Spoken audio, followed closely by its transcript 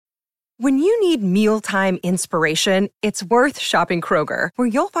When you need mealtime inspiration, it's worth shopping Kroger, where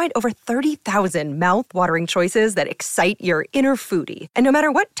you'll find over 30,000 mouth-watering choices that excite your inner foodie. And no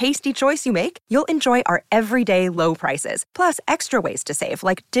matter what tasty choice you make, you'll enjoy our everyday low prices, plus extra ways to save,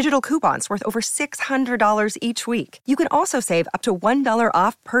 like digital coupons worth over $600 each week. You can also save up to $1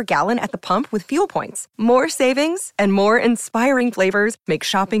 off per gallon at the pump with fuel points. More savings and more inspiring flavors make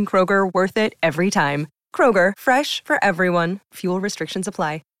shopping Kroger worth it every time. Kroger, fresh for everyone. Fuel restrictions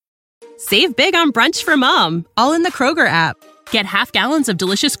apply. Save big on brunch for mom, all in the Kroger app. Get half gallons of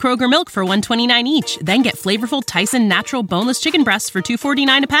delicious Kroger milk for $1.29 each. Then get flavorful Tyson natural boneless chicken breasts for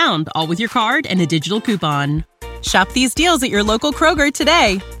 $2.49 a pound, all with your card and a digital coupon. Shop these deals at your local Kroger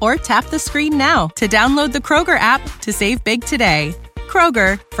today, or tap the screen now to download the Kroger app to save big today.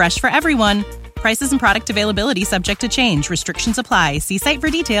 Kroger, fresh for everyone. Prices and product availability subject to change. Restrictions apply. See site for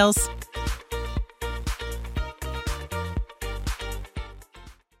details.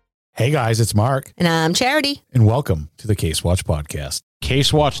 Hey guys, it's Mark. And I'm Charity. And welcome to the Case Watch podcast.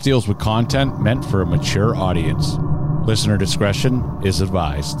 Case Watch deals with content meant for a mature audience. Listener discretion is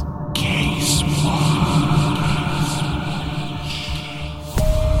advised. Case Watch.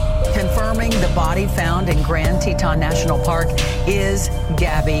 Confirming the body found in Grand Teton National Park is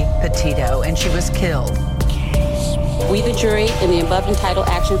Gabby Petito, and she was killed. We, the jury, in the above entitled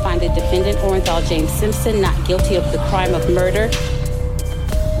action, find the defendant, Orenthal James Simpson, not guilty of the crime of murder.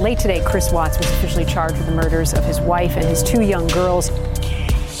 Late today, Chris Watts was officially charged with the murders of his wife and his 2 young girls.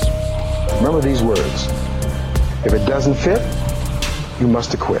 Remember these words. If it doesn't fit, you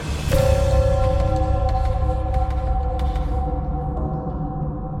must acquit.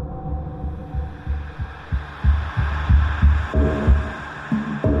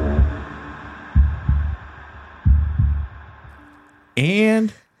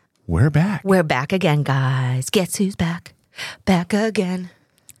 And we're back. We're back again, guys. Guess who's back? Back again.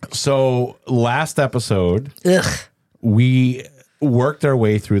 So last episode, we worked our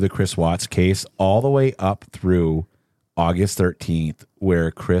way through the Chris Watts case all the way up through August 13th, where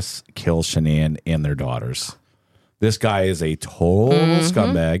Chris kills Shanann and their daughters. This guy is a total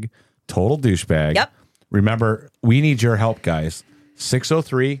scumbag, total douchebag. Yep. Remember, we need your help, guys.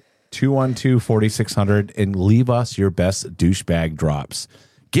 603-212-4600 and leave us your best douchebag drops.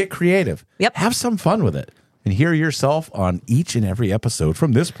 Get creative. Yep. Have some fun with it. And hear yourself on each and every episode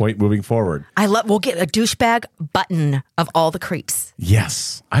from this point moving forward. We'll get a douchebag button of all the creeps.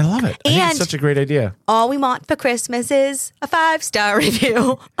 Yes, I love it. I think it's such a great idea. All we want for Christmas is a 5-star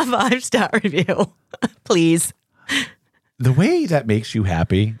review. A 5-star review. Please. The way that makes you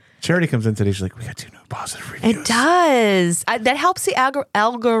happy, Charity comes in today, she's like, we got 2 new positive reviews. It does. That helps the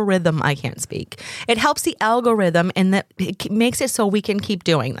algorithm. I can't speak. It helps the algorithm, and that it makes it so we can keep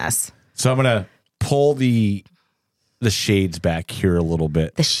doing this. So I'm going to pull the shades back here a little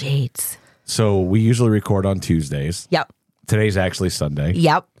bit. The shades. So we usually record on Tuesdays. Yep. Today's actually Sunday.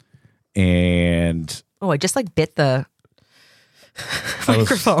 Yep. And I just bit the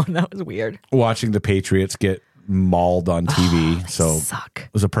microphone. That was weird. Watching the Patriots get mauled on TV. So suck.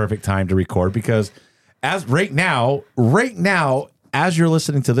 It was a perfect time to record because as right now, as you're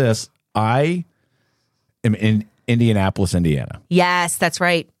listening to this, I am in Indianapolis, Indiana. Yes, that's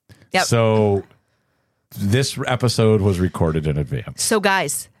right. Yep. So this episode was recorded in advance. So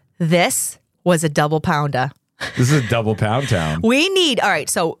guys, this was a double pounder. This is a double pound town. All right,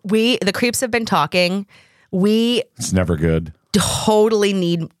 so the creeps have been talking. It's never good. Totally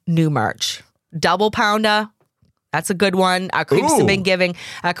need new merch. Double pounder. That's a good one. Our creeps have been giving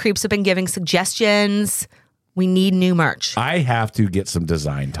suggestions. We need new merch. I have to get some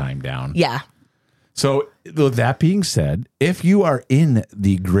design time down. Yeah. So with that being said, if you are in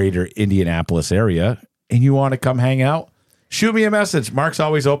the greater Indianapolis area and you want to come hang out, shoot me a message. Mark's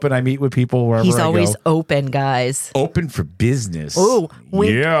always open. I meet with people wherever He's I always go. open, guys. Open for business. Ooh,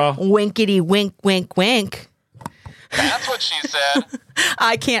 wink, yeah. Winkety wink, wink, wink. That's what she said.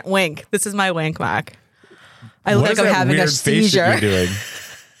 I can't wink. This is my wink, Mark. I look What like is I'm that having weird a face seizure. that you're doing?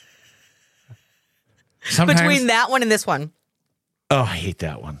 Between that one and this one. Oh, I hate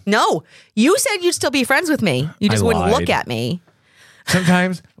that one. No, you said you'd still be friends with me. You just wouldn't lied. look at me.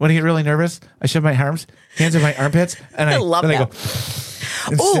 Sometimes when I get really nervous, I shove my hands in my armpits, and I love then that. I go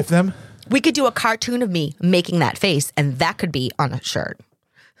and sniff them. We could do a cartoon of me making that face, and that could be on a shirt.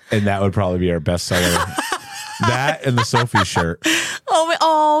 And that would probably be our best seller. That and the Sophie shirt.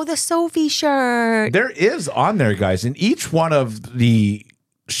 Oh, the Sophie shirt. There is on there, guys, in each one of the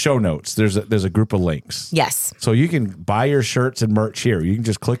show notes, there's a group of links. Yes. So you can buy your shirts and merch here. You can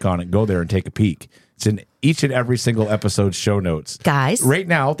just click on it, go there, and take a peek. It's in each and every single episode's show notes. Guys. Right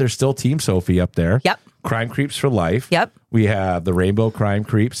now, there's still Team Sophie up there. Yep. Crime Creeps for Life. Yep. We have the Rainbow Crime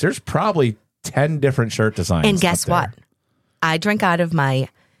Creeps. There's probably 10 different shirt designs. And guess up there. what? I drink out of my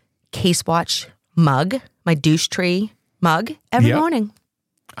Case Watch mug, my douche tree mug every morning.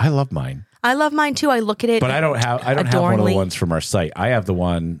 I love mine. I love mine too. I look at it. But I don't have one of adorningly. the ones from our site. I have the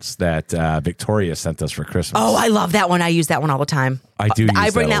ones that Victoria sent us for Christmas. Oh, I love that one. I use that one all the time. I do. I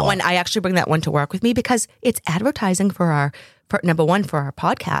bring that that a lot. one. I actually bring that one to work with me because it's advertising for number one, for our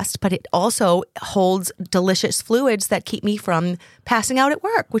podcast, but it also holds delicious fluids that keep me from passing out at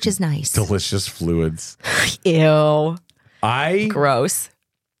work, which is nice. Delicious fluids. Ew. I Gross.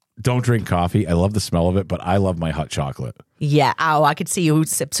 don't drink coffee. I love the smell of it, but I love my hot chocolate. Yeah. Oh, I could see you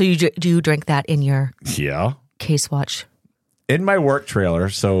sip. So do you drink that in your Yeah. Case Watch? In my work trailer.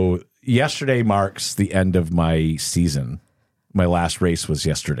 So yesterday marks the end of my season. My last race was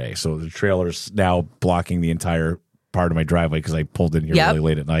yesterday. So the trailer's now blocking the entire part of my driveway because I pulled in here really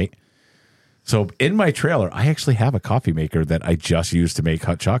late at night. So in my trailer, I actually have a coffee maker that I just use to make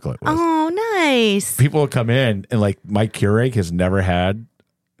hot chocolate with. Oh, nice. People will come in and like my Keurig has never had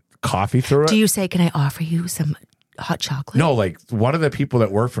coffee through it. Do you say, can I offer you some hot chocolate? No, like one of the people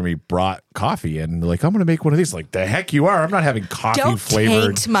that work for me brought coffee and they're like, I'm going to make one of these. Like, the heck you are. I'm not having coffee Don't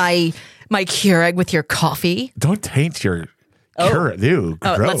flavored. taint my Keurig with your coffee. Don't taint your Keurig. Ew,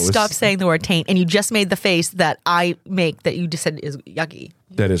 gross. Let's stop saying the word taint. And you just made the face that I make that you just said is yucky.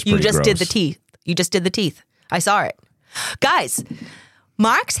 That is pretty You just did gross. the teeth. You just did the teeth. I saw it. Guys,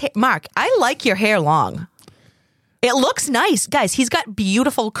 Mark, I like your hair long. It looks nice. Guys, he's got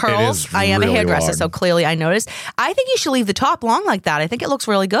beautiful curls. is I am a really hairdresser, long. so clearly I noticed. I think you should leave the top long like that. I think it looks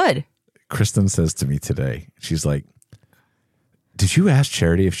really good. Kristen says to me today, she's like, did you ask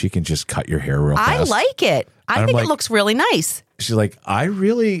Charity if she can just cut your hair real fast? I like it. I And I'm think like- it looks really nice. She's like, I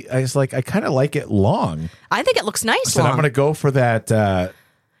was like, I kind of like it long. I think it looks nice I said, I'm long. going to go for that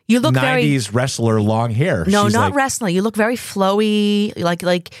You look 90s wrestler long hair. No, She's not like, wrestling. You look very flowy.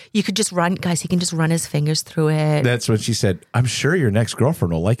 Like you could just run, guys. He can just run his fingers through it. That's when she said, I'm sure your next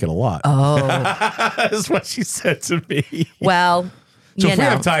girlfriend will like it a lot. Oh, That's what she said to me. well, So you if we know.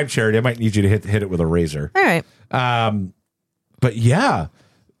 have time, Charity, I might need you to hit it with a razor. All right. But yeah,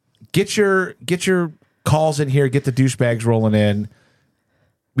 get your calls in here. Get the douchebags rolling in.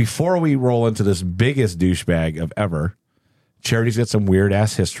 Before we roll into this biggest douchebag of ever, Charity's got some weird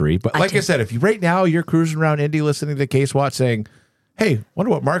ass history. But like I said, if you right now you're cruising around Indy listening to Case Watch saying, hey, wonder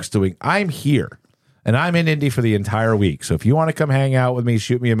what Mark's doing. I'm here. And I'm in Indy for the entire week. So if you want to come hang out with me,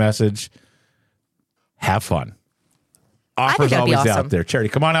 shoot me a message. Have fun. Offers that'd be always awesome. out there. Charity,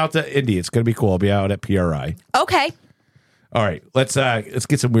 come on out to Indy. It's going to be cool. I'll be out at PRI. Okay. All right, let's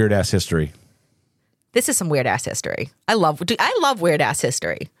get some weird ass history. This is some weird ass history. I love weird ass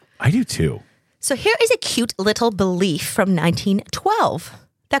history. I do too. So here is a cute little belief from 1912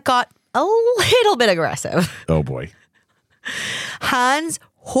 that got a little bit aggressive. Oh boy. Hans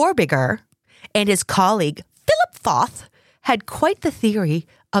Horbiger and his colleague Philip Foth had quite the theory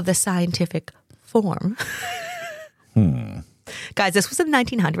of the scientific form. Guys, this was in the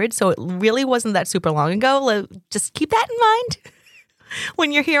 1900s, so it really wasn't that super long ago. Just keep that in mind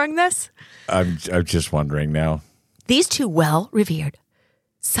when you're hearing this. I'm just wondering now. These two well-revered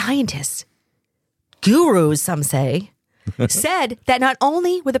scientists, gurus, some say, said that not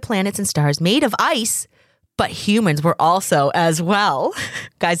only were the planets and stars made of ice, but humans were also as well.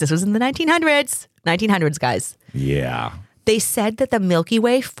 Guys, this was in the 1900s. 1900s, guys. Yeah. They said that the Milky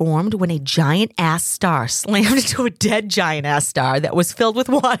Way formed when a giant-ass star slammed into a dead giant-ass star that was filled with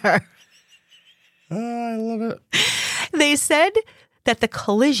water. I love it. They said that the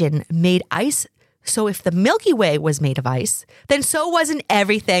collision made ice. So if the Milky Way was made of ice, then so wasn't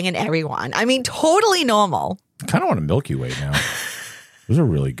everything and everyone. I mean, totally normal. I kind of want a Milky Way now. Those are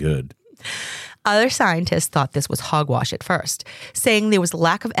really good. Other scientists thought this was hogwash at first, saying there was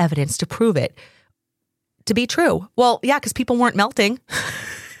lack of evidence to prove it to be true. Well, yeah, because people weren't melting.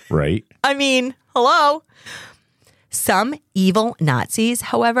 Right. I mean, hello. Some evil Nazis,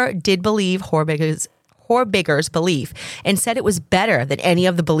 however, did believe Horbiger's belief and said it was better than any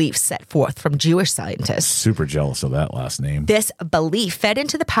of the beliefs set forth from Jewish scientists. Super jealous of that last name. This belief fed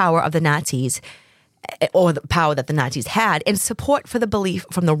into the power of the Nazis, or the power that the Nazis had, and support for the belief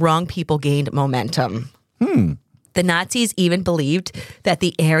from the wrong people gained momentum. The Nazis even believed that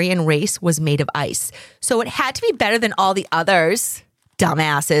the Aryan race was made of ice, so it had to be better than all the others.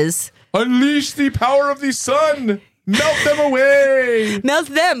 Dumbasses. Unleash the power of the sun. Melt them away. Melt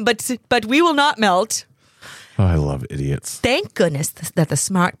them, but we will not melt. Oh, I love idiots. Thank goodness that the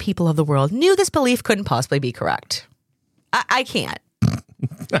smart people of the world knew this belief couldn't possibly be correct. I can't.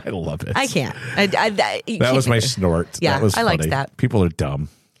 I love it. I can't. That was my snort. Yeah, that was I liked funny. that. People are dumb.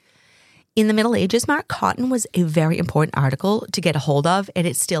 In the Middle Ages, Mark, cotton was a very important article to get a hold of, and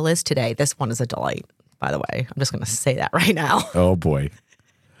it still is today. This one is a delight, by the way. I'm just going to say that right now. Oh, boy.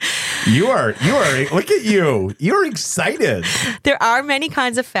 You are, look at you. You're excited. There are many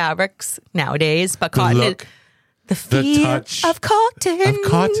kinds of fabrics nowadays, but cotton, the feel the touch of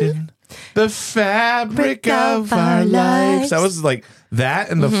cotton. The fabric of our lives. That was like that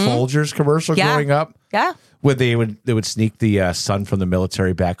and the Folgers commercial growing up. Yeah. Where they would sneak the son from the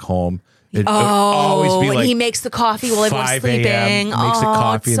military back home. It would always be like he makes the coffee while everyone's 5 sleeping. a.m., makes the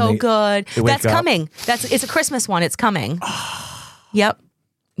coffee it's so good. they wake That's up. coming. It's a Christmas one. It's coming. Yep.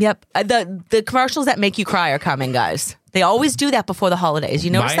 The commercials that make you cry are coming, guys. They always do that before the holidays.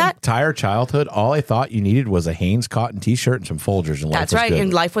 You notice My that? entire childhood, all I thought you needed was a Hanes cotton T-shirt and some Folgers, and life That's was right. good.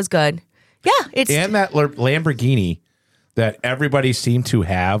 And life was good. Yeah. And that Lamborghini that everybody seemed to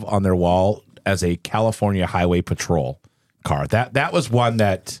have on their wall as a California Highway Patrol car. That was one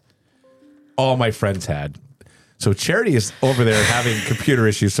that all my friends had. So Charity is over there having computer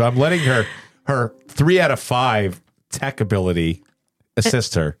issues. So I'm letting her 3 out of 5 tech ability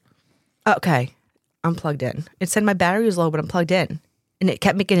assist her. Okay. I'm plugged in. It said my battery was low, but I'm plugged in. And it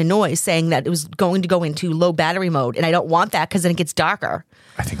kept making a noise saying that it was going to go into low battery mode. And I don't want that because then it gets darker.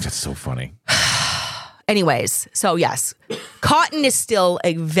 I think that's so funny. Anyways, so yes, cotton is still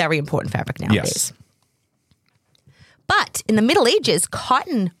a very important fabric nowadays. Yes. But in the Middle Ages,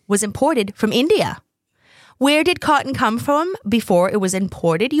 cotton was imported from India. Where did cotton come from before it was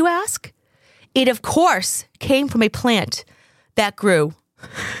imported, you ask? It, of course, came from a plant that grew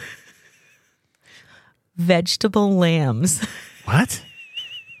vegetable lambs. What?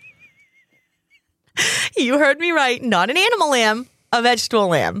 You heard me right. Not an animal lamb, a vegetable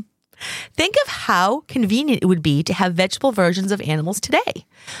lamb. Think of how convenient it would be to have vegetable versions of animals today.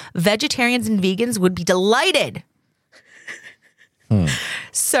 Vegetarians and vegans would be delighted.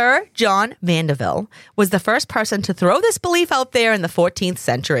 Sir John Mandeville was the first person to throw this belief out there in the 14th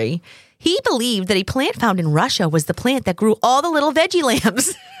century. He believed that a plant found in Russia was the plant that grew all the little veggie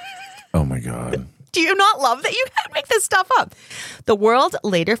lambs. Oh, my God. Do you not love that you can't make this stuff up? The world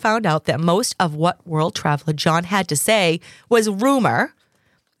later found out that most of what world traveler John had to say was rumor,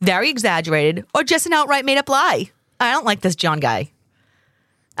 very exaggerated, or just an outright made-up lie. I don't like this John guy.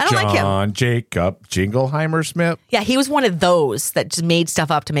 I don't like him. John Jacob Jingleheimer Smith. Yeah, he was one of those that just made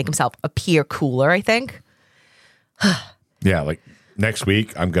stuff up to make himself appear cooler, I think. Yeah, like next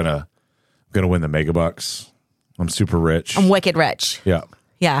week I'm gonna win the megabucks. I'm super rich. I'm wicked rich. Yeah.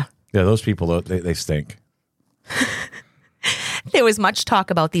 Yeah. Yeah, those people, they stink. There was much talk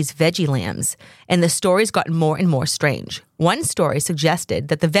about these veggie lambs, and the stories got more and more strange. One story suggested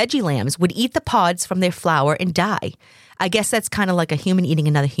that the veggie lambs would eat the pods from their flour and die. I guess that's kind of like a human eating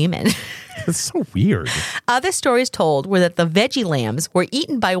another human. That's so weird. Other stories told were that the veggie lambs were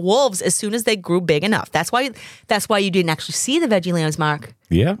eaten by wolves as soon as they grew big enough. That's why you didn't actually see the veggie lambs, Mark.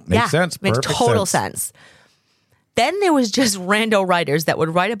 Yeah, makes sense. Makes Perfect total sense. Then there was just rando writers that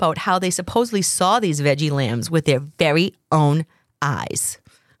would write about how they supposedly saw these veggie lambs with their very own eyes.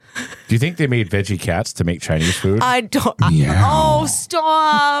 Do you think they made veggie cats to make Chinese food? I don't. Oh,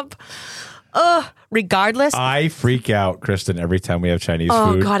 stop. Regardless. I freak out, Kristen, every time we have Chinese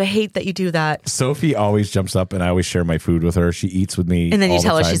Oh, food. God, I hate that you do that. Sophie always jumps up and I always share my food with her. She eats with me. And then you all the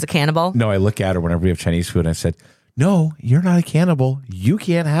tell her time. she's a cannibal? No, I look at her whenever we have Chinese food and I said, no, you're not a cannibal. You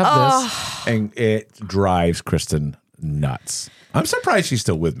can't have this. And it drives Kristen nuts. I'm surprised she's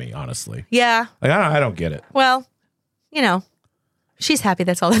still with me, honestly. Yeah. Like, I don't get it. Well, you know, she's happy.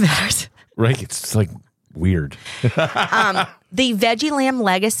 That's all that matters. Right? It's like weird. The veggie lamb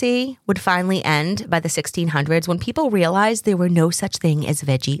legacy would finally end by the 1600s when people realized there were no such thing as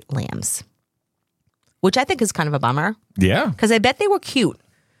veggie lambs, which I think is kind of a bummer. Yeah. Because I bet they were cute,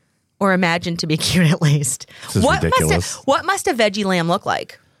 or imagined to be cute at least. This is ridiculous. What must a veggie lamb look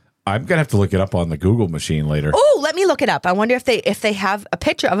like? I'm going to have to look it up on the Google machine later. Oh, let me look it up. I wonder if they have a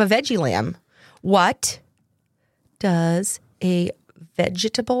picture of a veggie lamb. What does a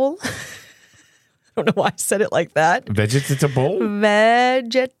vegetable... I don't know why I said it like that. Vegetable?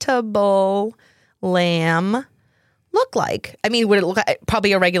 Vegetable lamb look like? I mean, would it look like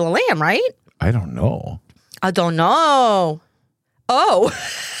probably a regular lamb, right? I don't know. I don't know. Oh.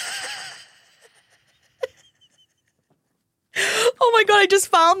 Oh my God, I just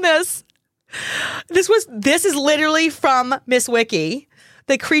found this. This is literally from Miss Wiki.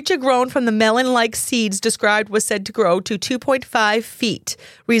 The creature grown from the melon-like seeds described was said to grow to 2.5 feet,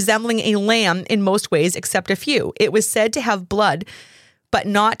 resembling a lamb in most ways except a few. It was said to have blood, but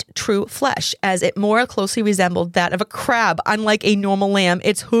not true flesh, as it more closely resembled that of a crab. Unlike a normal lamb,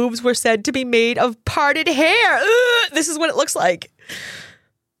 its hooves were said to be made of parted hair. Ugh, this is what it looks like.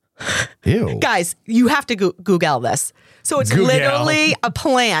 Ew. Guys, you have to Google this. So it's Google. literally a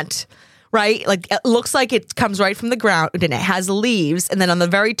plant, right? Like it looks like it comes right from the ground and it has leaves. And then on the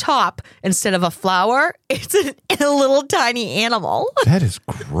very top, instead of a flower, it's a little tiny animal. That is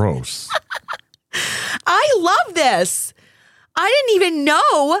gross. I love this. I didn't even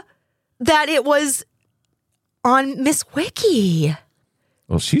know that it was on Miss Wiki.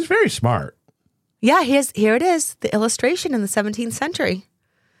 Well, she's very smart. Yeah, here it is. The illustration in the 17th century.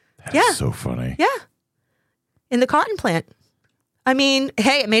 That's so funny. Yeah. In the cotton plant. I mean,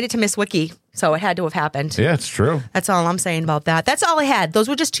 hey, it made it to Miss Wiki, so it had to have happened. Yeah, it's true. That's all I'm saying about that. That's all I had. Those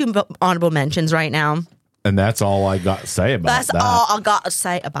were just 2 honorable mentions right now. And that's all I got to say about That's that. all I got to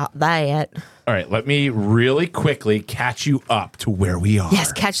say about that. All right, let me really quickly catch you up to where we are.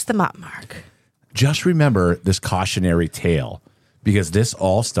 Yes, catch them up, Mark. Just remember this cautionary tale, because this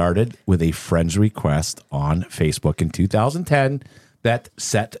all started with a friend's request on Facebook in 2010 that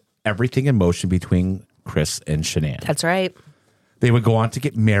set everything in motion between Chris and Shanann. That's right. They would go on to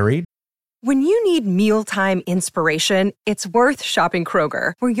get married. When you need mealtime inspiration, it's worth shopping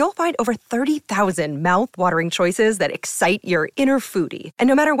Kroger, where you'll find over 30,000 mouth-watering choices that excite your inner foodie. And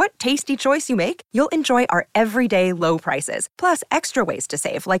no matter what tasty choice you make, you'll enjoy our everyday low prices, plus extra ways to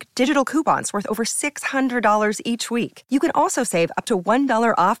save, like digital coupons worth over $600 each week. You can also save up to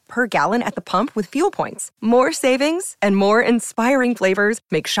 $1 off per gallon at the pump with fuel points. More savings and more inspiring flavors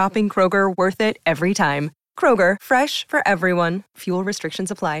make shopping Kroger worth it every time. Kroger, fresh for everyone. Fuel restrictions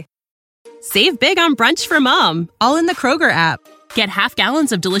apply. Save big on brunch for mom, all in the Kroger app. Get half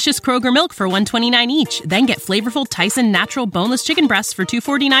gallons of delicious Kroger milk for $1.29 each. Then get flavorful Tyson natural boneless chicken breasts for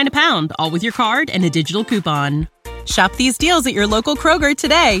 $2.49 a pound, all with your card and a digital coupon. Shop these deals at your local Kroger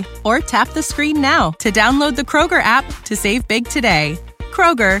today, or tap the screen now to download the Kroger app to save big today.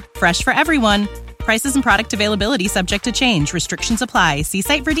 Kroger, fresh for everyone. Prices and product availability subject to change. Restrictions apply. See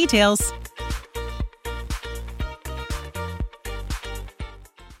site for details.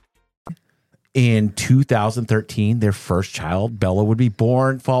 In 2013, their first child, Bella, would be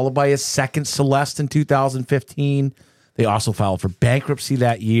born, followed by a second, Celeste, in 2015. They also filed for bankruptcy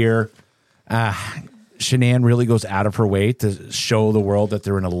that year. Shanann really goes out of her way to show the world that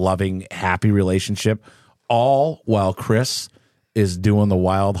they're in a loving, happy relationship, all while Chris is doing the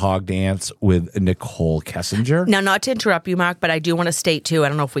wild hog dance with Nicole Kessinger. Now, not to interrupt you, Mark, but I do want to state, too, I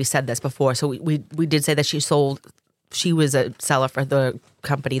don't know if we said this before, so we did say that she was a seller for the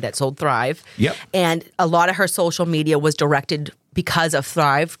company that sold Thrive. Yep. And a lot of her social media was directed because of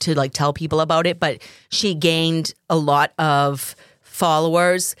Thrive to like tell people about it, but she gained a lot of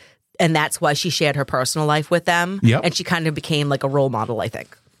followers, and that's why she shared her personal life with them. Yep. And she kind of became like a role model, I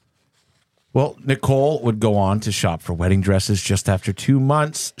think. Well, Nicole would go on to shop for wedding dresses just after 2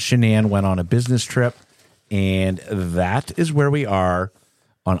 months. Shanann went on a business trip, and that is where we are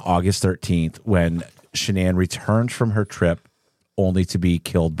on August 13th when Shanann returns from her trip only to be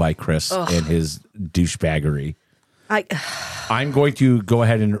killed by Chris and his douchebaggery. I'm going to go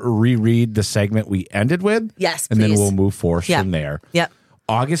ahead and reread the segment we ended with. Yes, and please. then we'll move forth from there. Yep.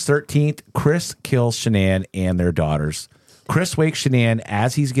 August 13th, Chris kills Shanann and their daughters. Chris wakes Shanann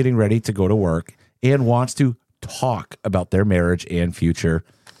as he's getting ready to go to work and wants to talk about their marriage and future.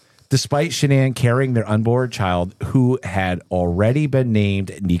 Despite Shanann carrying their unborn child, who had already been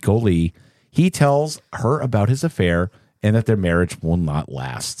named Nico Lee, he tells her about his affair and that their marriage will not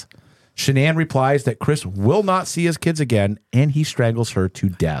last. Shanann replies that Chris will not see his kids again, and he strangles her to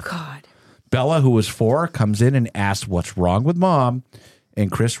death. God. Bella, who was 4, comes in and asks what's wrong with mom,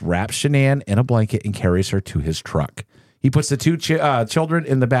 and Chris wraps Shanann in a blanket and carries her to his truck. He puts the 2 children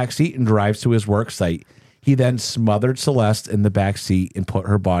in the back seat and drives to his work site. He then smothered Celeste in the back seat and put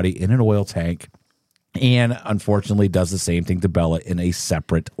her body in an oil tank, and unfortunately does the same thing to Bella in a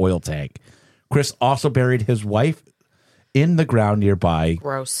separate oil tank. Chris also buried his wife in the ground nearby.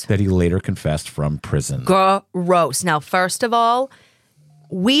 Gross. That he later confessed from prison. Gross. Now, first of all,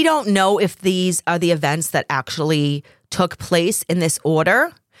 we don't know if these are the events that actually took place in this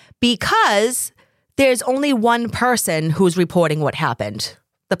order because there's only one person who's reporting what happened,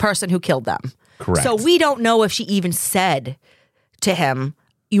 the person who killed them. Correct. So we don't know if she even said to him,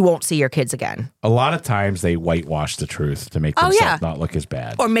 you won't see your kids again. A lot of times they whitewash the truth to make themselves not look as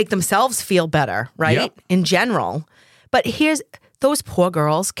bad. Or make themselves feel better, right? Yep. In general. But here's those poor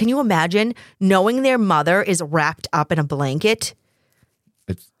girls. Can you imagine knowing their mother is wrapped up in a blanket?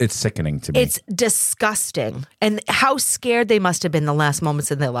 It's sickening to me. It's disgusting. And how scared they must have been the last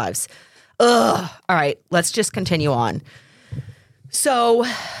moments in their lives. Ugh. All right, let's just continue on. So,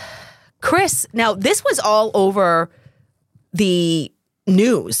 Chris, now this was all over the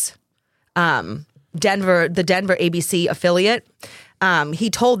news. The Denver ABC affiliate He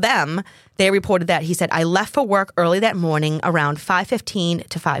told them, they reported that, he said, I left for work early that morning around 5:15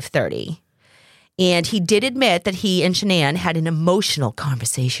 to 5:30. And he did admit that he and Shanann had an emotional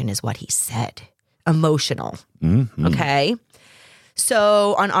conversation, is what he said. Emotional. Mm-hmm. Okay.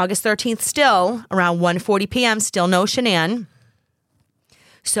 So on August 13th, still around 1:40 p.m., still no Shanann.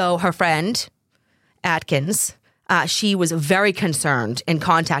 So her friend, Atkins, she was very concerned and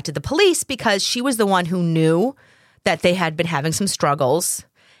contacted the police because she was the one who knew that they had been having some struggles.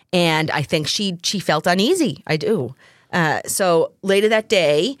 And I think she felt uneasy. I do. So later that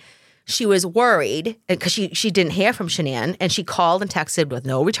day, she was worried because she didn't hear from Shanann, and she called and texted with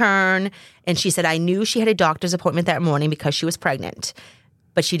no return. And she said, I knew she had a doctor's appointment that morning because she was pregnant,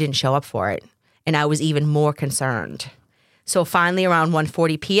 but she didn't show up for it. And I was even more concerned. So finally around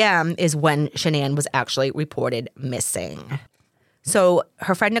 1:40 p.m. is when Shanann was actually reported missing. So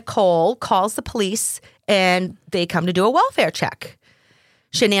her friend Nicole calls the police and they come to do a welfare check.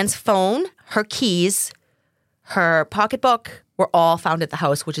 Shanann's phone, her keys, her pocketbook were all found at the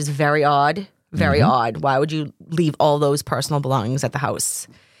house, which is very odd. Very odd. Why would you leave all those personal belongings at the house?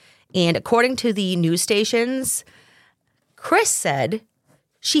 And according to the news stations, Chris said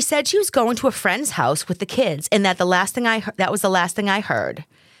she was going to a friend's house with the kids, and that that was the last thing I heard.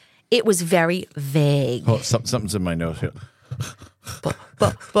 It was very vague. Oh, something's in my nose here.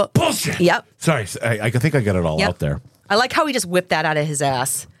 Bullshit. Yep. Sorry, I think I got it all out there. I like how he just whipped that out of his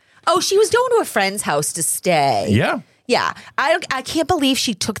ass. Oh, she was going to a friend's house to stay. Yeah. Yeah. I can't believe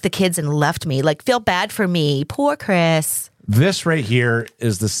she took the kids and left me. Like, feel bad for me. Poor Chris. This right here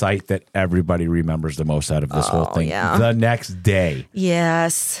is the site that everybody remembers the most out of this whole thing. Yeah. The next day.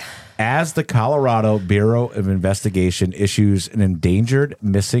 Yes. As the Colorado Bureau of Investigation issues an endangered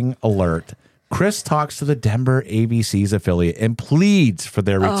missing alert, Chris talks to the Denver ABC's affiliate and pleads for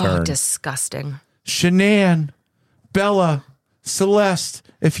their return. Oh, disgusting. Shanann, Bella, Celeste,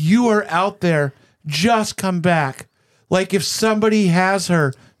 if you are out there, just come back. Like, if somebody has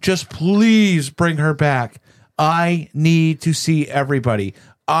her, just please bring her back. I need to see everybody.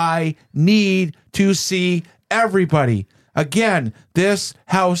 I need to see everybody. Again, this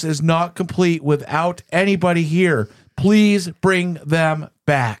house is not complete without anybody here. Please bring them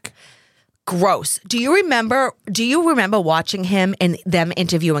back. Gross. Do you remember watching him and them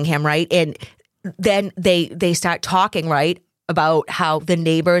interviewing him, right? And then they start talking, right, about how the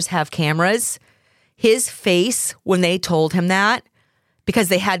neighbors have cameras. His face when they told him that, because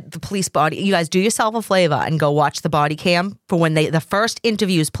they had the police body. You guys do yourself a favor and go watch the body cam for when the first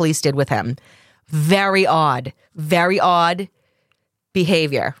interviews police did with him. Very odd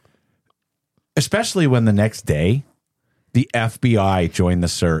behavior. Especially when the next day, the FBI joined the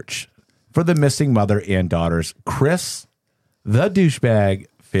search for the missing mother and daughters. Chris, the douchebag,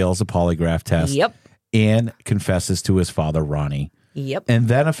 fails a polygraph test. Yep. And confesses to his father, Ronnie. Yep. And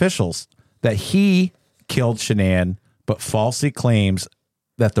then officials that he killed Shanann, but falsely claims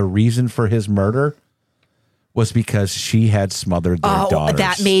that the reason for his murder was because she had smothered their daughters.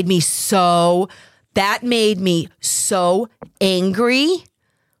 That made me so angry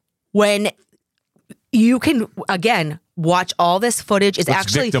when you can, again, watch all this footage.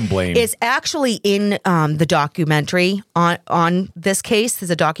 It's victim blame. It's actually in the documentary on this case.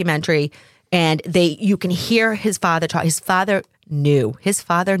 There's a documentary, and you can hear his father talk. His father knew,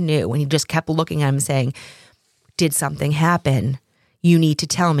 and he just kept looking at him saying, did something happen? You need to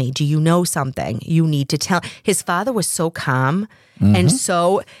tell me. Do you know something? You need to tell. His father was so calm. And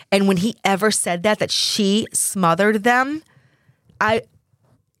when he ever said that she smothered them,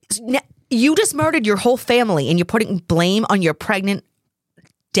 you just murdered your whole family and you're putting blame on your pregnant,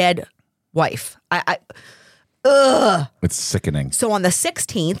 dead wife. It's sickening. So on the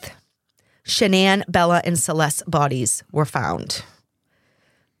 16th, Shanann, Bella, and Celeste's bodies were found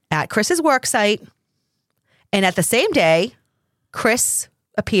at Chris's work site. And at the same day, Chris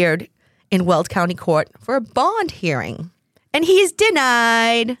appeared in Weld County Court for a bond hearing. And he's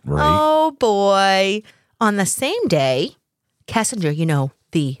denied. Right. Oh, boy. On the same day, Kessinger,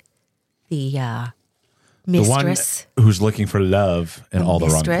 the mistress. The one who's looking for love in all the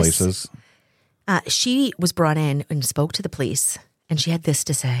wrong mistress. places. She was brought in and spoke to the police. And she had this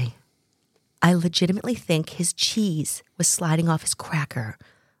to say. I legitimately think his cheese was sliding off his cracker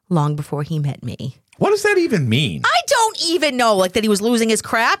long before he met me. What does that even mean? I don't even know, like that he was losing his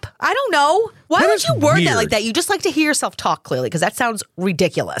crap. I don't know. Why would you word that like that? You just like to hear yourself talk clearly because that sounds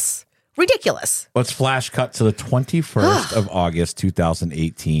ridiculous. Ridiculous. Let's flash cut to the 21st of August,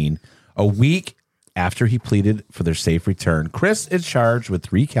 2018. A week after he pleaded for their safe return, Chris is charged with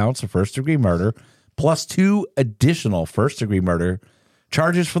 3 counts of first-degree murder plus 2 additional first-degree murder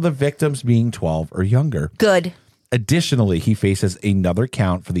charges for the victims being 12 or younger. Good. Additionally, he faces another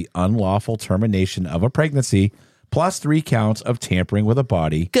count for the unlawful termination of a pregnancy, plus 3 counts of tampering with a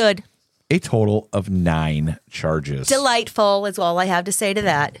body. Good. A total of 9 charges. Delightful is all I have to say to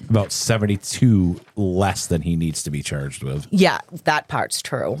that. About 72 less than he needs to be charged with. Yeah, that part's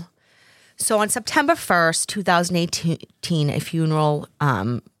true. So on September 1st, 2018, a funeral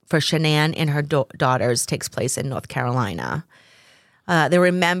for Shanann and her daughters takes place in North Carolina. They're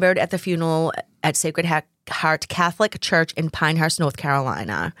remembered at the funeral at Sacred Heart Catholic Church in Pinehurst, North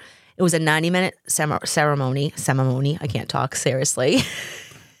Carolina. It was a 90-minute ceremony. I can't talk, seriously.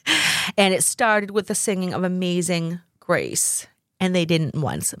 And it started with the singing of Amazing Grace. And they didn't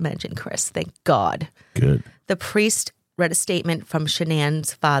once mention Chris, thank God. Good. The priest read a statement from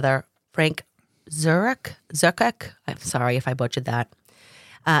Shanann's father, Frank Zurek. I'm sorry if I butchered that.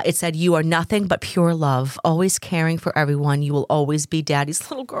 It said, "You are nothing but pure love, always caring for everyone. You will always be Daddy's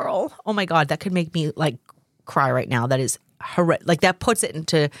little girl." Oh my God, that could make me like cry right now. That is horrific. Like that puts it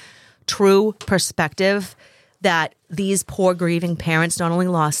into true perspective that these poor grieving parents not only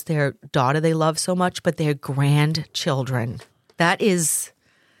lost their daughter they love so much, but their grandchildren. That is,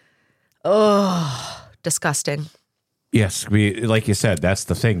 disgusting. Yes, like you said, that's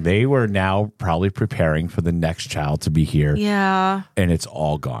the thing. They were now probably preparing for the next child to be here. Yeah. And it's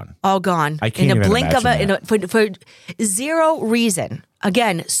all gone. All gone. I can't even imagine for zero reason.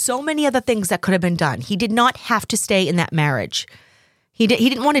 Again, so many other things that could have been done. He did not have to stay in that marriage. He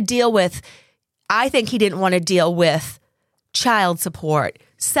didn't want to deal with, I think he didn't want to deal with child support,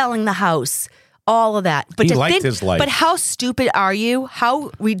 selling the house, all of that. But he liked his life. But how stupid are you?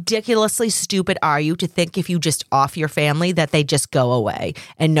 How ridiculously stupid are you to think if you just off your family that they just go away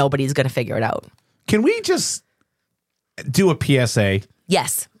and nobody's going to figure it out? Can we just do a PSA?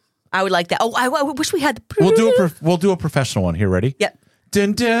 Yes. I would like that. Oh, I wish we had. We'll do a professional one. Here, ready? Yep.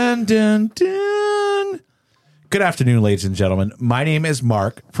 Dun, dun, dun, dun. Good afternoon, ladies and gentlemen. My name is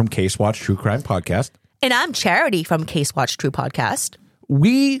Mark from Case Watch True Crime Podcast. And I'm Charity from Case Watch True Podcast.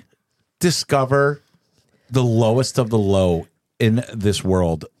 We discover the lowest of the low in this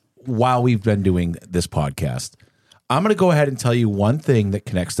world while we've been doing this podcast. I'm going to go ahead and tell you one thing that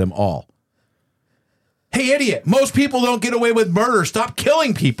connects them all. Hey, idiot, most people don't get away with murder. Stop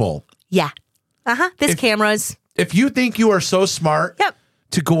killing people. Yeah. There's cameras. If you think you are so smart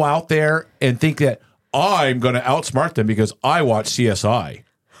to go out there and think that I'm going to outsmart them because I watch CSI.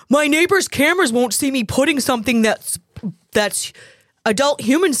 My neighbor's cameras won't see me putting something that's adult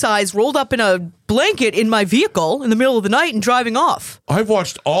human size rolled up in a blanket in my vehicle in the middle of the night and driving off. I've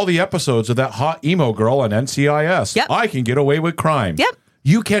watched all the episodes of that hot emo girl on NCIS. Yep. I can get away with crime. Yep.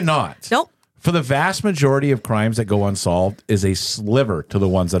 You cannot. Nope. For the vast majority of crimes that go unsolved is a sliver to the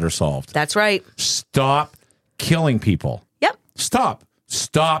ones that are solved. That's right. Stop killing people. Yep.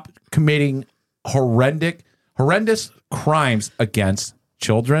 Stop committing horrendous crimes against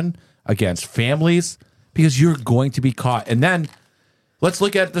children, against families, because you're going to be caught. And then let's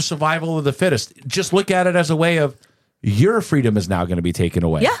look at the survival of the fittest. Just look at it as a way of your freedom is now going to be taken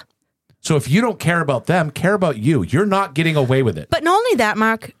away. Yeah. So if you don't care about them, care about you. You're not getting away with it. But not only that,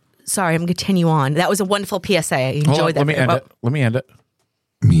 Mark, sorry, I'm going to continue on. That was a wonderful PSA. I enjoyed that. Let me end it.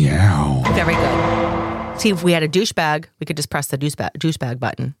 Meow. Very good. See, if we had a douchebag, we could just press the douchebag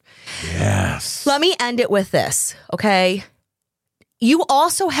button. Yes. Let me end it with this, okay? You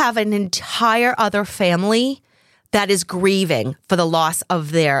also have an entire other family that is grieving for the loss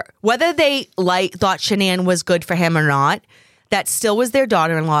of whether they thought Shanann was good for him or not, that still was their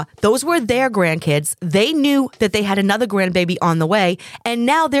daughter-in-law. Those were their grandkids. They knew that they had another grandbaby on the way, and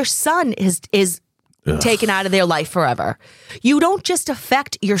now their son is taken out of their life forever. You don't just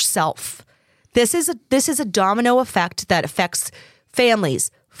affect yourself. This is a domino effect that affects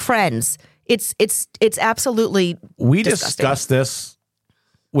families, friends. It's absolutely We disgusting. discussed this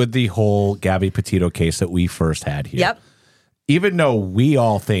with the whole Gabby Petito case that we first had here. Yep. Even though we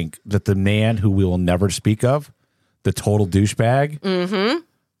all think that the man who we will never speak of, the total douchebag,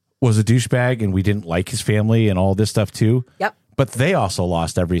 was a douchebag, and we didn't like his family and all this stuff too. Yep. But they also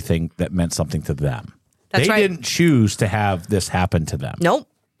lost everything that meant something to them. That's they right. didn't choose to have this happen to them. Nope.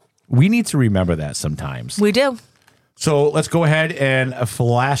 We need to remember that sometimes. We do. So let's go ahead and a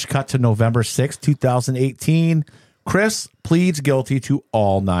flash cut to November 6th, 2018. Chris pleads guilty to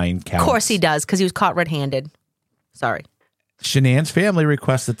all 9 counts. Of course he does, because he was caught red-handed. Sorry. Shanann's family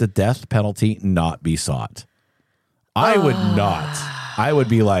requests that the death penalty not be sought. I would not. I would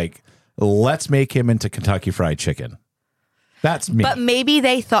be like, let's make him into Kentucky Fried Chicken. That's me. But maybe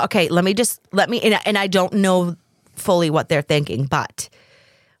they thought, okay, let me, and I don't know fully what they're thinking, but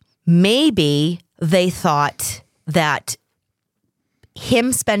maybe they thought that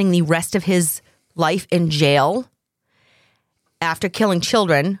him spending the rest of his life in jail after killing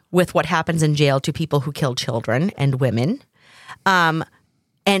children with what happens in jail to people who kill children and women, and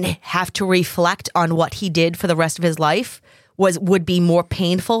have to reflect on what he did for the rest of his life would be more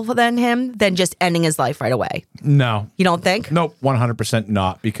painful than him than just ending his life right away. No. You don't think? Nope, 100%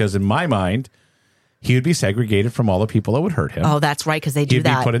 not. Because in my mind, he would be segregated from all the people that would hurt him. Oh, that's right, because they do that.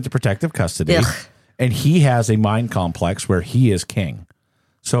 He'd be put into protective custody. Ugh. And he has a mind complex where he is king.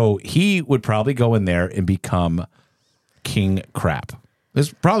 So he would probably go in there and become king crap. This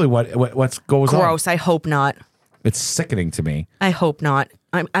is probably what goes on. Gross. I hope not. It's sickening to me. I hope not.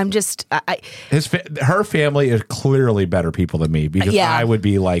 I'm just. Her family is clearly better people than me because I would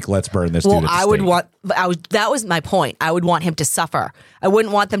be like, let's burn this dude at the stake. That was my point. I would want him to suffer. I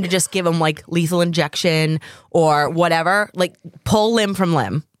wouldn't want them to just give him like lethal injection or whatever. Like pull limb from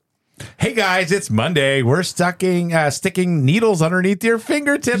limb. Hey guys, it's Monday. We're sticking needles underneath your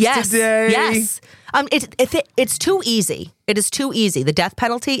fingertips today. Yes. It's too easy. It is too easy. The death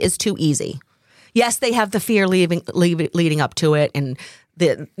penalty is too easy. Yes, they have the fear leading up to it, and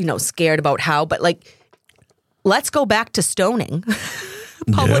the scared about how. But like, let's go back to stoning,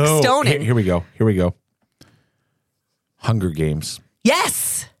 public stoning. Here we go. Hunger Games.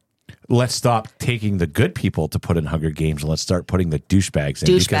 Yes. Let's stop taking the good people to put in Hunger Games and let's start putting the douchebags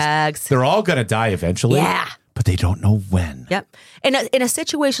in. Douchebags. They're all going to die eventually. Yeah. But they don't know when. Yep. In a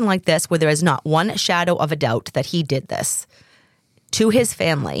situation like this where there is not one shadow of a doubt that he did this to his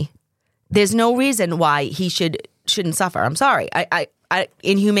family, there's no reason why he shouldn't suffer. I'm sorry. I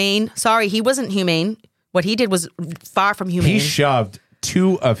inhumane. Sorry, he wasn't humane. What he did was far from humane. He shoved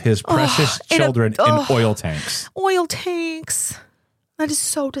 2 of his precious children in oil tanks. Oil tanks. That is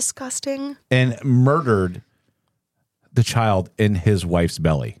so disgusting. And murdered the child in his wife's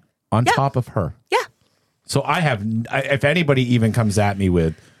belly on top of her. Yeah. So if anybody even comes at me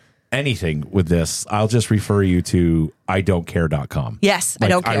with anything with this, I'll just refer you to idon'tcare.com. Yes, I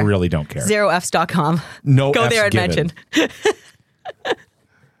don't care. I really don't care. ZeroFs.com. No Go F's there and given. mention.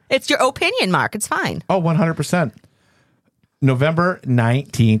 It's your opinion, Mark. It's fine. Oh, 100%. November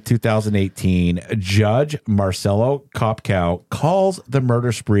 19th, 2018, Judge Marcelo Kopkow calls the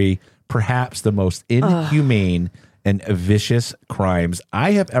murder spree perhaps the most inhumane and vicious crimes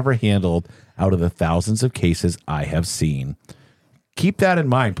I have ever handled out of the thousands of cases I have seen. Keep that in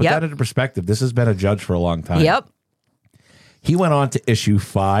mind. Put that into perspective. This has been a judge for a long time. Yep. He went on to issue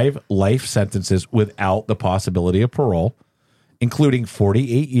 5 life sentences without the possibility of parole, including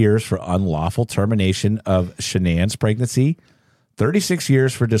 48 years for unlawful termination of Shanann's pregnancy, 36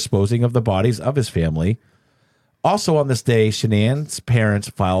 years for disposing of the bodies of his family. Also on this day, Shanann's parents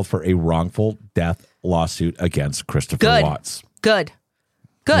filed for a wrongful death lawsuit against Christopher Watts. Good.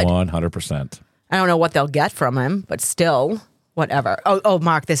 100%. I don't know what they'll get from him, but still, whatever. Oh,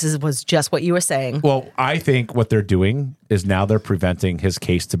 Mark, was just what you were saying. Well, I think what they're doing is now they're preventing his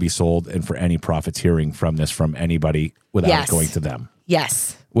case to be sold and for any profiteering from this from anybody without it going to them.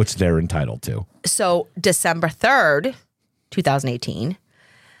 Yes. Which they're entitled to. So December 3rd, 2018,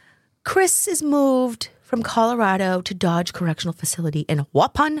 Chris is moved from Colorado to Dodge Correctional Facility in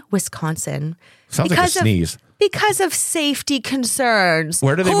Waupun, Wisconsin. Sounds like a sneeze. Because of safety concerns.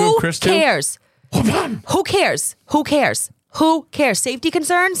 Where do they move Chris to? Who cares? Who cares? Safety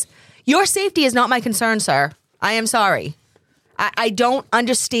concerns? Your safety is not my concern, sir. I am sorry. I don't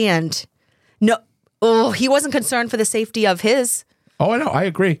understand. No. Oh, he wasn't concerned for the safety of his. Oh, I know. I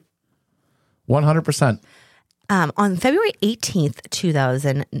agree. 100%. On February 18th,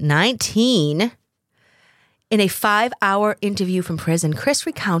 2019, in a 5-hour interview from prison, Chris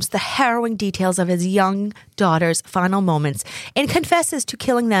recounts the harrowing details of his young daughter's final moments and confesses to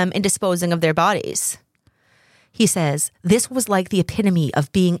killing them and disposing of their bodies. He says, "This was like the epitome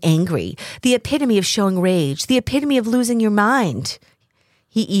of being angry, the epitome of showing rage, the epitome of losing your mind."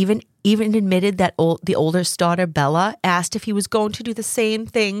 He even admitted that the oldest daughter, Bella, asked if he was going to do the same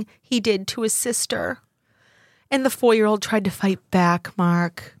thing he did to his sister. And the 4-year-old tried to fight back,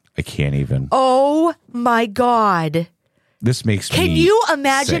 Mark. I can't even. Oh, my God. This makes me Can you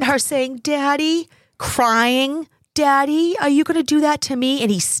imagine sick. her saying, "Daddy," crying, "Daddy, are you going to do that to me?"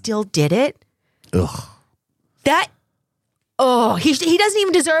 And he still did it? Ugh. He doesn't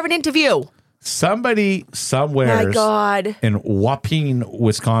even deserve an interview. Somebody somewhere My God. in Waupun,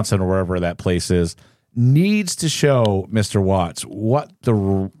 Wisconsin, or wherever that place is, needs to show Mr. Watts what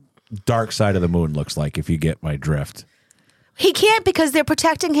the dark side of the moon looks like, if you get my drift. He can't because they're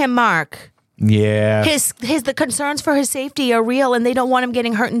protecting him, Mark. Yeah. The concerns for his safety are real and they don't want him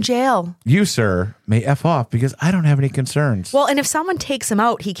getting hurt in jail. You, sir, may F off because I don't have any concerns. Well, and if someone takes him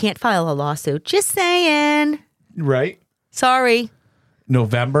out, he can't file a lawsuit. Just saying. Right? Sorry.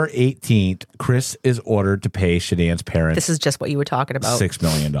 November 18th, Chris is ordered to pay Shanann's parents. This is just what you were talking about. $6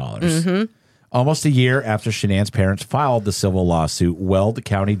 million. Almost a year after Shanann's parents filed the civil lawsuit, Weld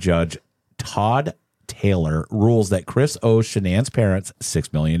County Judge Todd Taylor rules that Chris owes Shanann's parents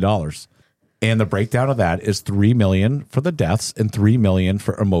 $6 million. And the breakdown of that is $3 million for the deaths and $3 million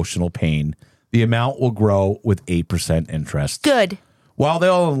for emotional pain. The amount will grow with 8% interest. Good. While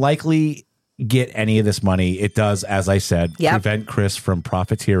they'll likely get any of this money, it does, as I said, Yep. prevent Chris from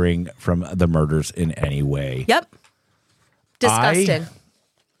profiteering from the murders in any way. Yep. Disgusting.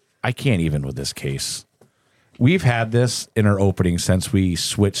 I can't even with this case. We've had this in our opening since we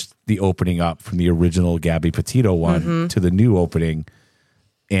switched the opening up from the original Gabby Petito one to the new opening.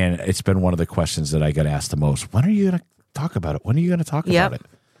 And it's been one of the questions that I got asked the most. When are you going to talk about it? When are you going to talk about it?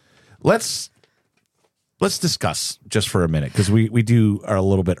 Let's discuss just for a minute, because we are a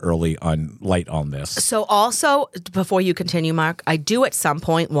little bit early on light on this. So also, before you continue, Mark, I do at some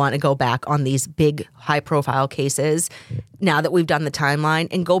point want to go back on these big high-profile cases now that we've done the timeline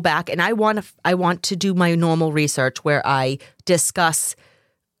and go back. And I want to do my normal research where I discuss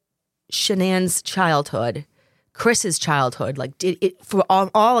Shanann's childhood, Chris's childhood. Like, for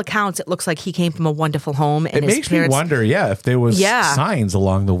all accounts, it looks like he came from a wonderful home. And it makes me wonder, if there was signs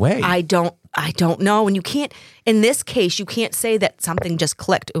along the way. I don't know. And you can't, in this case, you can't say that something just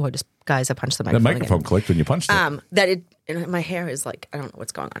clicked. Oh, I punched the microphone. The microphone clicked when you punched it. My hair is like, I don't know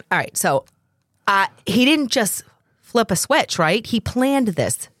what's going on. All right. So he didn't just flip a switch, right? He planned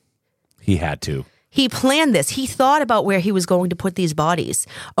this. He had to. He planned this. He thought about where he was going to put these bodies.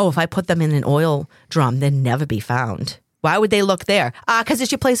 Oh, if I put them in an oil drum, they'll never be found. Why would they look there? Because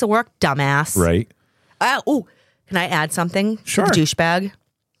it's your place of work, dumbass. Right. Can I add something? Sure. To the douchebag.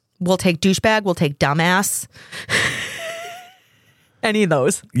 We'll take douchebag. We'll take dumbass. Any of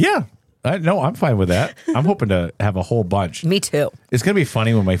those. Yeah. No, I'm fine with that. I'm hoping to have a whole bunch. Me too. It's going to be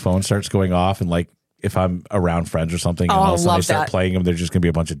funny when my phone starts going off and like if I'm around friends or something and all of a sudden I start playing them, there's just going to be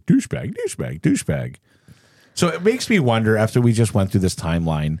a bunch of douchebag. So it makes me wonder, after we just went through this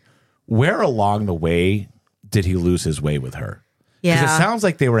timeline, where along the way did he lose his way with her? Yeah. Because it sounds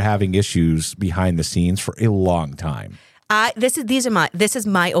like they were having issues behind the scenes for a long time. This is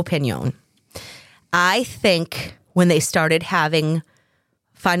my opinion. I think when they started having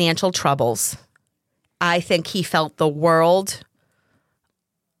financial troubles, I think he felt the world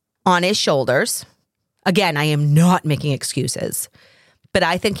on his shoulders. Again, I am not making excuses, but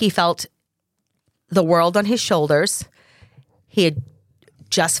I think he felt the world on his shoulders. He had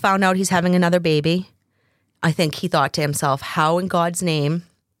just found out he's having another baby. I think he thought to himself, how in God's name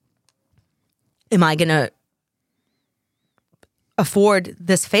am I going to afford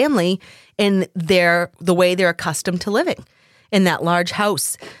this family in the way they're accustomed to living in that large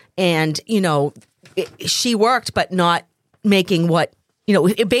house? And, she worked, but not making what,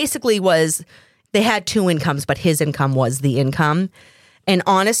 it basically was, they had two incomes, but his income was the income. And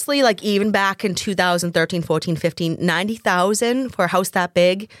honestly, like even back in 2013, 14, 15, $90,000 for a house that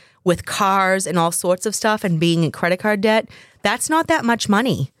big with cars and all sorts of stuff and being in credit card debt, that's not that much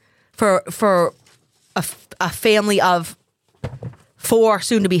money for a family of 4,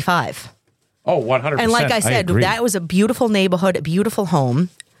 soon to be 5. Oh, 100%. And like I said, that was a beautiful neighborhood, a beautiful home.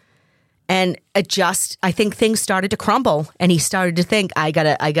 And I think things started to crumble, and he started to think, I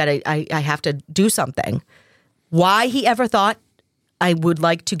have to do something. Why he ever thought I would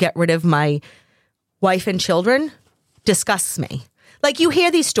like to get rid of my wife and children disgusts me. Like, you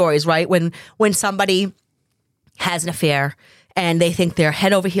hear these stories, right? When somebody has an affair and they think they're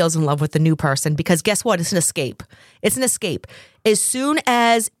head over heels in love with the new person, because guess what? It's an escape. It's an escape. As soon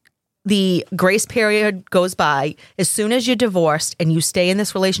as the grace period goes by, as soon as you're divorced and you stay in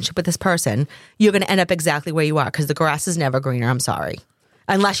this relationship with this person, you're going to end up exactly where you are, because the grass is never greener. I'm sorry.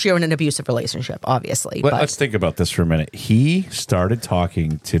 Unless you're in an abusive relationship, obviously. Let's think about this for a minute. He started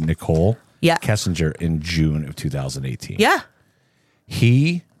talking to Nicole Kessinger in June of 2018. Yeah.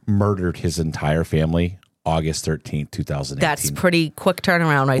 He murdered his entire family August 13th, 2018. That's pretty quick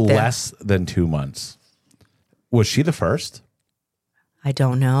turnaround right there. Less than 2 months. Was she the first? I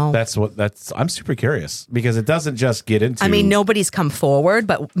don't know. I'm super curious, because it doesn't just get into. I mean, nobody's come forward,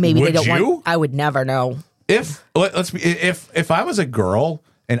 but maybe they don't want. I would never know. If I was a girl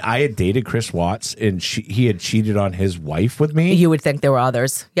and I had dated Chris Watts and he had cheated on his wife with me, you would think there were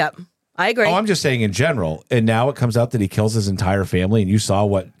others. Yep, I agree. Oh, I'm just saying in general. And now it comes out that he kills his entire family, and you saw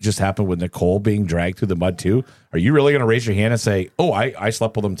what just happened with Nicole being dragged through the mud too. Are you really going to raise your hand and say, "Oh, I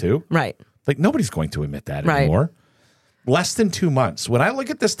slept with him too"? Right. Like, nobody's going to admit that anymore. Less than 2 months. When I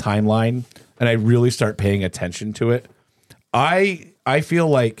look at this timeline and I really start paying attention to it, I feel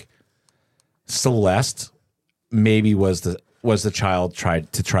like Celeste maybe was was the child try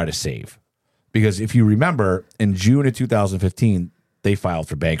to save? Because if you remember, in June of 2015, they filed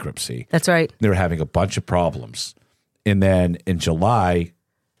for bankruptcy. That's right. They were having a bunch of problems. And then in July,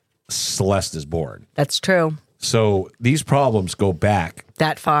 Celeste is born. That's true. So these problems go back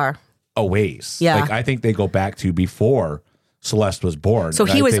that far. A ways. Yeah. Like I think they go back to before Celeste was born. So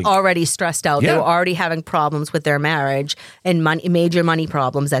he was already stressed out. Yeah. They were already having problems with their marriage and major money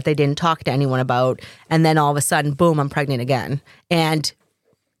problems that they didn't talk to anyone about. And then all of a sudden, boom, I'm pregnant again. And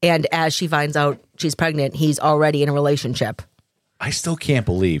as she finds out she's pregnant, he's already in a relationship. I still can't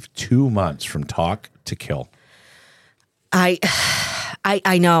believe 2 months from talk to kill. I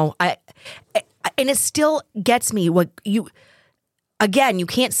know. And it still gets me. You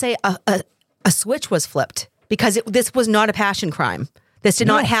can't say a switch was flipped because this was not a passion crime. This did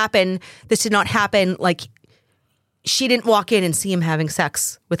not happen. This did not happen. Like she didn't walk in and see him having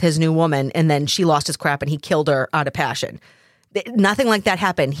sex with his new woman, and then she lost his crap and he killed her out of passion. Nothing like that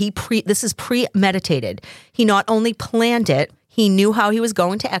happened. This is premeditated. He not only planned it, he knew how he was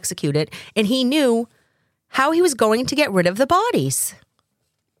going to execute it, and he knew how he was going to get rid of the bodies.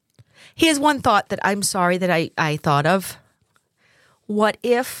 Here's one thought that I'm sorry that I thought of. What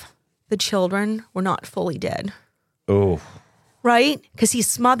if the children were not fully dead? Oh. Right? Because he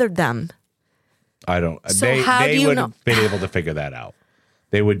smothered them. I don't. So they how do you would know? have been able to figure that out.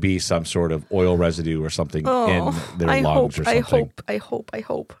 They would be some sort of oil residue or something in their lungs or something. I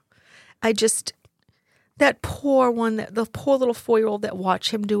hope. That poor one, the poor little 4-year-old that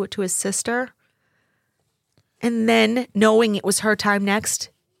watched him do it to his sister. And then knowing it was her time next.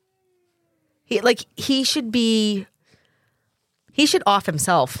 He should off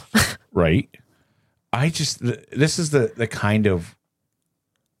himself. Right. This is the kind of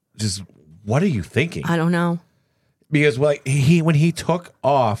just, what are you thinking? I don't know. Because when he took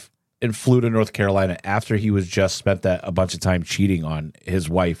off and flew to North Carolina after he was just spent a bunch of time cheating on his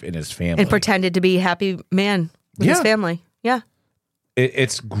wife and his family. And pretended to be a happy man with his family. Yeah.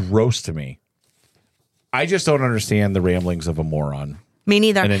 It's gross to me. I just don't understand the ramblings of a moron. Me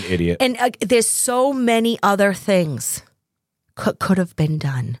neither. And an idiot. And there's so many other things could have been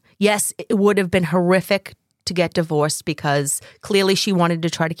done. Yes, it would have been horrific to get divorced because clearly she wanted to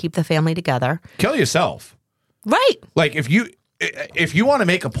try to keep the family together. Kill yourself. Right. Like if you want to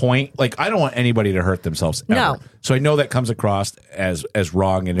make a point, like I don't want anybody to hurt themselves ever. No. So I know that comes across as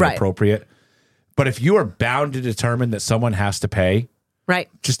wrong and inappropriate. But if you are bound to determine that someone has to pay, right,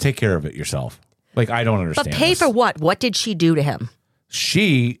 just take care of it yourself. Like I don't understand. But pay for what? What did she do to him?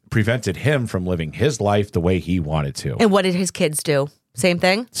 She prevented him from living his life the way he wanted to. And what did his kids do? Same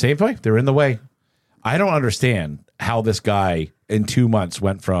thing? Same way. They're in the way. I don't understand how this guy in 2 months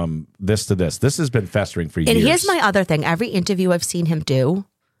went from this to this. This has been festering for years. And here's my other thing. Every interview I've seen him do,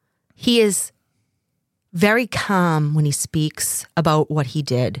 he is very calm when he speaks about what he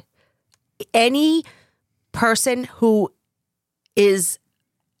did. Any person who is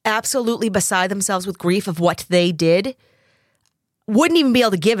absolutely beside themselves with grief of what they did wouldn't even be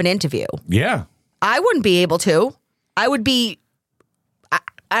able to give an interview. Yeah. I wouldn't be able to. I would be,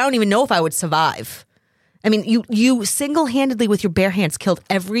 I don't even know if I would survive. I mean, you single-handedly with your bare hands killed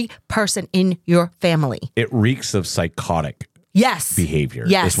every person in your family. It reeks of psychotic behavior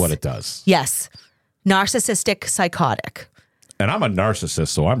is what it does. Yes. Narcissistic, psychotic. And I'm a narcissist,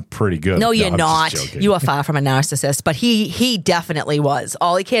 so I'm pretty good. No, you're I'm not. just joking. You are far from a narcissist, but he definitely was.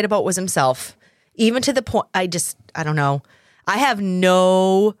 All he cared about was himself. Even to the point, I don't know. I have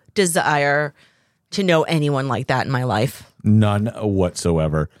no desire to know anyone like that in my life. None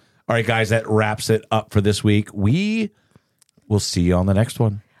whatsoever. All right, guys, that wraps it up for this week. We will see you on the next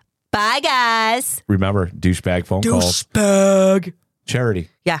one. Bye, guys. Remember, douchebag phone calls. Douchebag. Charity.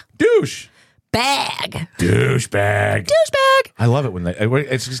 Yeah. Douche. Bag. Douchebag. Douchebag. I love it when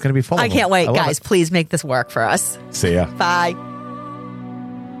it's just going to be full of I can't them. wait, I love guys. it. Please make this work for us. See ya. Bye.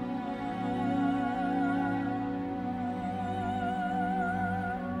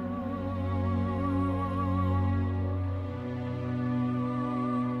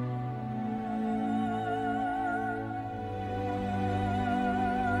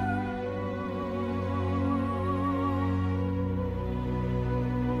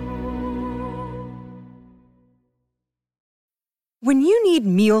 When you need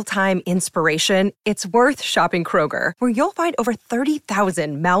mealtime inspiration, it's worth shopping Kroger, where you'll find over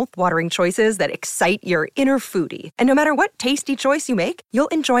 30,000 mouth-watering choices that excite your inner foodie. And no matter what tasty choice you make, you'll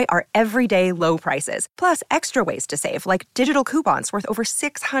enjoy our everyday low prices, plus extra ways to save, like digital coupons worth over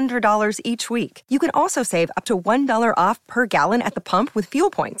 $600 each week. You can also save up to $1 off per gallon at the pump with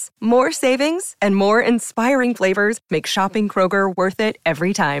fuel points. More savings and more inspiring flavors make shopping Kroger worth it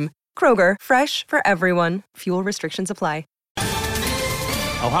every time. Kroger, fresh for everyone. Fuel restrictions apply.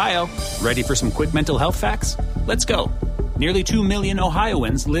 Ohio, ready for some quick mental health facts? Let's go. Nearly 2 million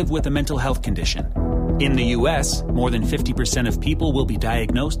Ohioans live with a mental health condition. In the U.S., more than 50% of people will be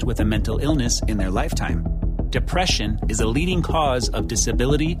diagnosed with a mental illness in their lifetime. Depression is a leading cause of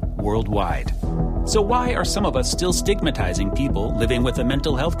disability worldwide. So why are some of us still stigmatizing people living with a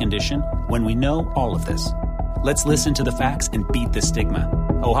mental health condition when we know all of this? Let's listen to the facts and beat the stigma.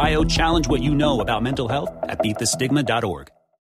 Ohio, challenge what you know about mental health at beatthestigma.org.